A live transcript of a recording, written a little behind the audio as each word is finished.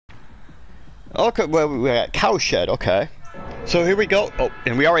Okay, well, we got Cowshed, okay. So here we go. Oh,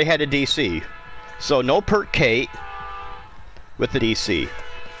 and we already had a DC. So no perk Kate with the DC.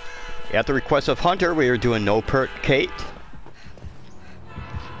 At the request of Hunter, we are doing no perk Kate.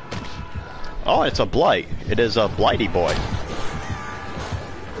 Oh, it's a Blight. It is a Blighty boy.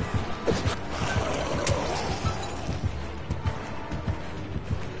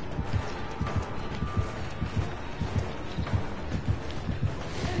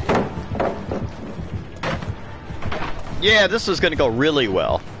 Yeah, this is going to go really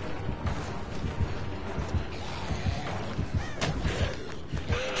well.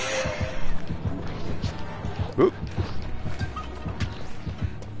 Oop.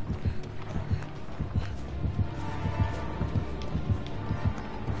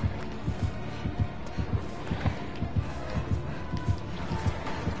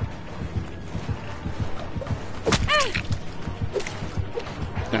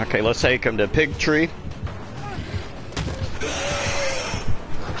 Okay, let's take him to Pig Tree.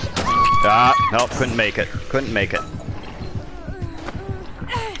 Ah, nope, couldn't make it. Couldn't make it.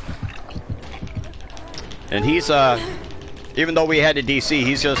 And he's, even though we had a DC,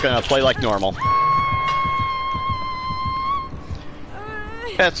 he's just gonna play like normal.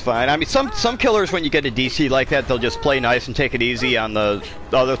 That's fine. I mean, some killers, when you get a DC like that, they'll just play nice and take it easy on the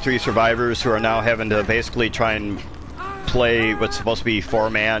other 3 survivors who are now having to basically try and play what's supposed to be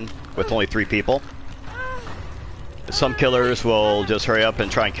 4-man with only 3 people. Some killers will just hurry up and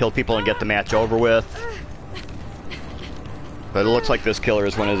try and kill people and get the match over with. But it looks like this killer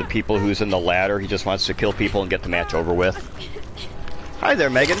is one of the people who's in the ladder. He just wants to kill people and get the match over with. Hi there,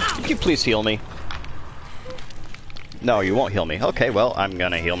 Megan. Could you please heal me? No, you won't heal me. Okay, well, I'm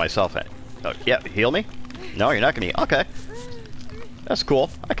gonna heal myself. Oh, yeah, heal me? No, you're not gonna heal. Okay. That's cool.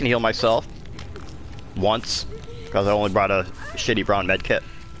 I can heal myself. Once. Because I only brought a shitty brown medkit.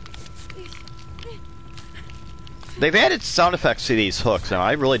 They've added sound effects to these hooks, and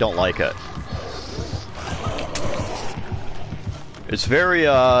I really don't like it. It's very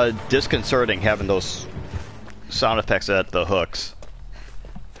disconcerting having those sound effects at the hooks.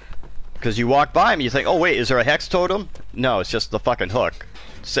 Because you walk by them and you think, oh wait, is there a hex totem? No, it's just the fucking hook.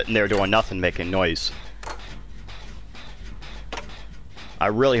 Sitting there doing nothing, making noise. I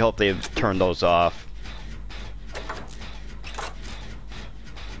really hope they've turned those off.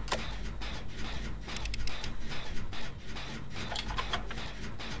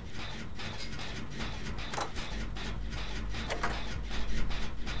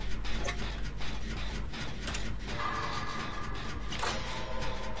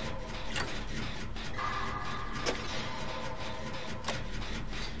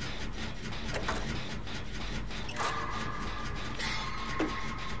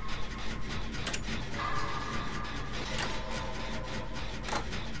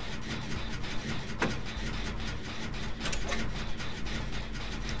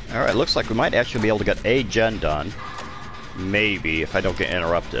 Alright, looks like we might actually be able to get a gen done. Maybe, if I don't get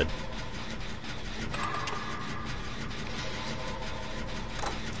interrupted.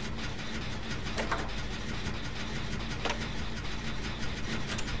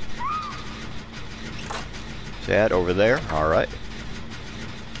 Chad, over there. Alright.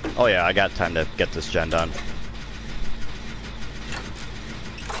 Oh yeah, I got time to get this gen done.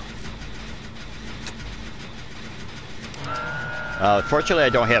 Fortunately, I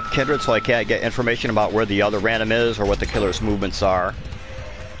don't have Kindred, so I can't get information about where the other random is or what the killer's movements are.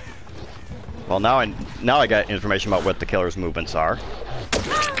 Well, now I got information about what the killer's movements are.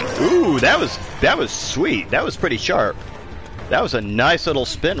 Ooh, that was sweet. That was pretty sharp. That was a nice little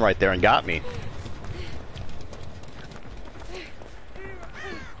spin right there and got me.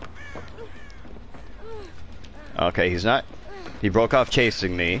 Okay, he's not. He broke off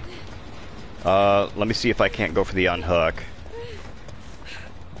chasing me. Let me see if I can't go for the unhook.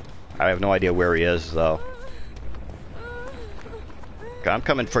 I have no idea where he is, though. Okay, I'm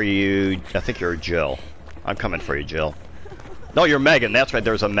coming for you. I think you're Jill. I'm coming for you, Jill. No, you're Megan. That's right,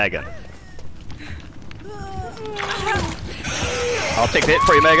 there's a Megan. I'll take the hit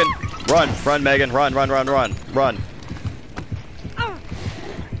for you, Megan. Run, run, Megan. Run, run, run, run, run.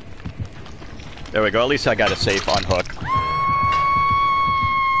 There we go. At least I got a safe unhook.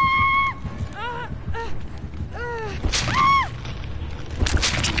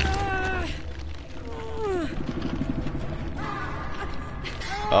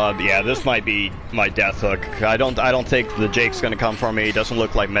 Yeah, this might be my death hook. I don't think the Jake's gonna come for me. It doesn't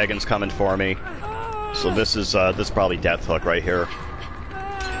look like Megan's coming for me. So this is probably death hook right here.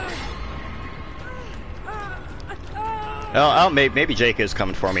 Maybe Jake is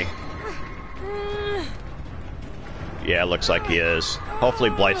coming for me. Yeah, it looks like he is.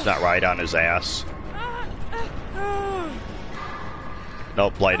 Hopefully Blight's not right on his ass.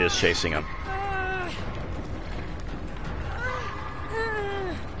 Nope, Blight is chasing him.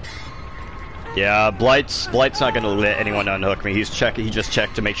 Yeah, Blight's not gonna let anyone unhook me. He just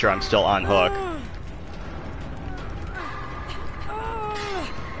checked to make sure I'm still on hook.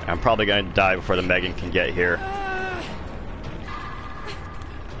 I'm probably gonna die before the Megan can get here.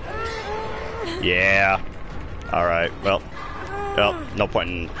 Yeah. Alright, well, no point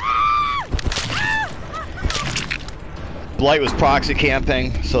in... Blight was proxy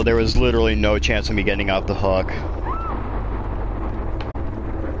camping, so there was literally no chance of me getting out the hook.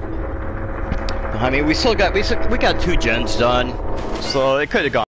 I mean, we got 2 gens done, so it could have gone